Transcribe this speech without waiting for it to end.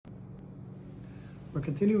We're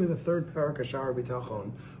continuing the third parak of Shiur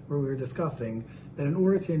Bitachon, where we were discussing that in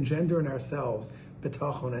order to engender in ourselves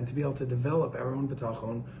bitachon and to be able to develop our own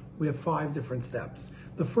bitachon, we have 5 different steps.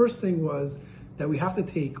 The first thing was that we have to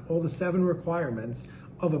take all the 7 requirements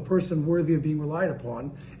of a person worthy of being relied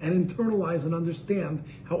upon and internalize and understand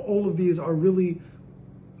how all of these are really,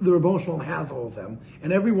 the Rebbeinu Shalom has all of them,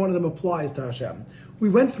 and every one of them applies to Hashem. We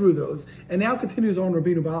went through those, and now continues on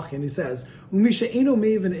Rabbeinu Bachya, and he says,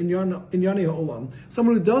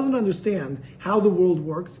 someone who doesn't understand how the world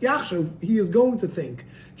works, he is going to think,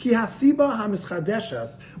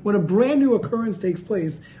 when a brand new occurrence takes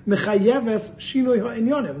place,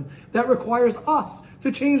 that requires us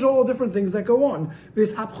to change all the different things that go on.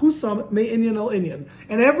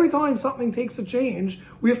 And every time something takes a change,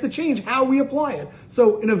 we have to change how we apply it.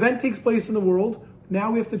 So an event takes place in the world, now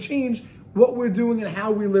we have to change what we're doing and how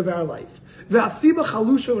we live our life. What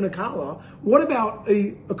about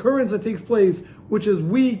an occurrence that takes place which is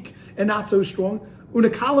weak and not so strong? When you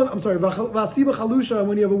have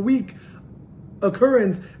a weak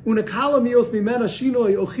occurrence, and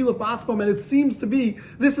it seems to be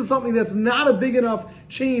this is something that's not a big enough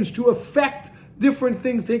change to affect different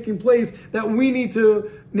things taking place that we need to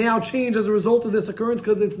now change as a result of this occurrence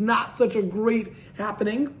because it's not such a great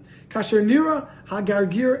happening. Kasher nira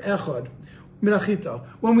hagargir echad minachita.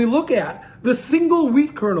 When we look at the single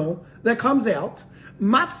wheat kernel that comes out,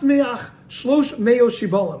 matzmeach shlosh meo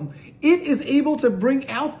shibalim, it is able to bring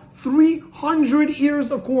out 300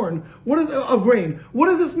 ears of corn. Of grain? What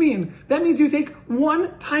does this mean? That means you take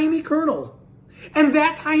one tiny kernel, and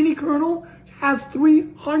that tiny kernel has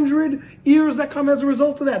 300 ears that come as a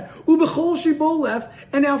result of that. Ubechol shiboles,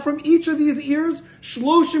 and now from each of these ears,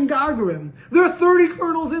 shloshim gargarim. There are 30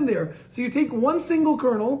 kernels in there. So you take one single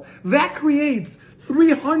kernel, that creates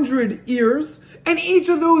 300 ears, and each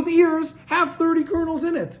of those ears have 30 kernels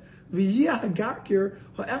in it.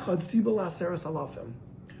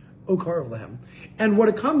 And what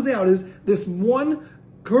it comes out is this one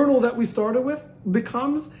kernel that we started with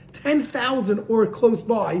becomes 10,000 or close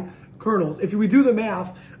by kernels. If we do the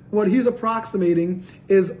math, what he's approximating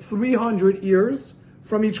is 300 ears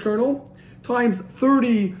from each kernel times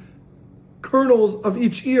 30 kernels of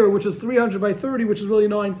each ear, which is 300 by 30, which is really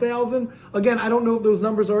 9,000. Again, I don't know if those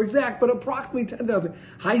numbers are exact, but approximately 10,000.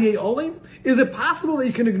 Haye Olim? Is it possible that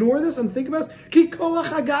you can ignore this and think about this?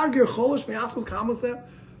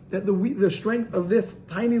 That the strength of this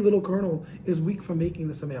tiny little kernel is weak from making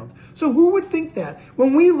this amount. So who would think that?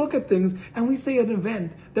 When we look at things and we say an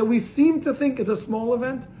event that we seem to think is a small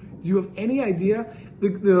event, do you have any idea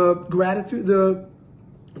the gratitude, the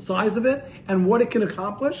size of it and what it can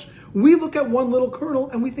accomplish? We look at one little kernel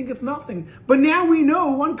and we think it's nothing. But now we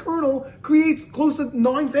know one kernel creates close to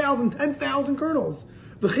 9,000, 10,000 kernels.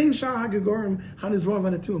 Every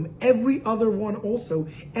other one also,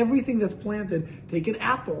 everything that's planted, take an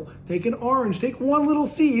apple, take an orange, take one little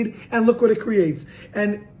seed, and look what it creates.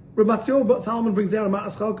 And Rav Solomon brings down in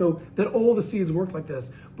Ma'as Chalko that all the seeds work like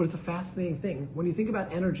this. But it's a fascinating thing. When you think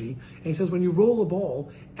about energy, and he says when you roll a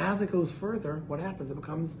ball, as it goes further, what happens? It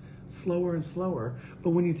becomes slower and slower. But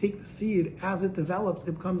when you take the seed, as it develops,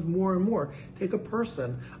 it becomes more and more. Take a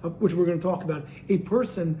person, which we're going to talk about. A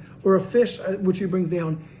person or a fish, which he brings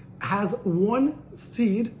down, has one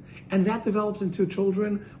seed, and that develops into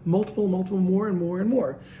children, multiple, more and more and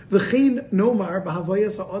more. V'chein nomar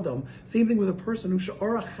b'havayas ha'adam. Same thing with a person who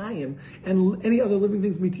sha'ara chayim and any other living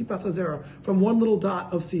things mitipas hazera, from one little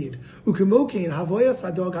dot of seed. Ukemokein havayas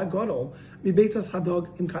hadog hagadol mibeitzas hadog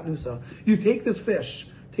im katnusa. You take this fish,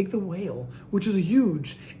 take the whale, which is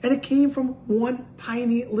huge, and it came from one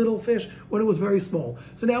tiny little fish when it was very small.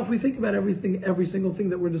 So now if we think about everything, every single thing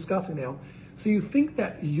that we're discussing now, so you think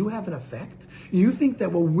that you have an effect? You think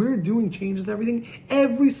that what we're doing changes everything?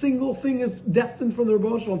 Every single thing is destined for the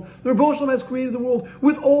Rebbeinu Shalom. The Rebbeinu Shalom has created the world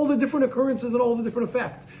with all the different occurrences and all the different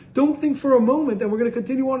effects. Don't think for a moment, and we're going to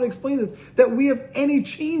continue on to explain this, that we have any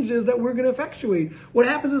changes that we're going to effectuate. What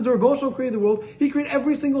happens is the Rebbeinu Shalom created the world. He created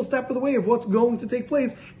every single step of the way of what's going to take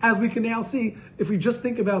place, as we can now see if we just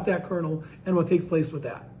think about that kernel and what takes place with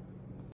that.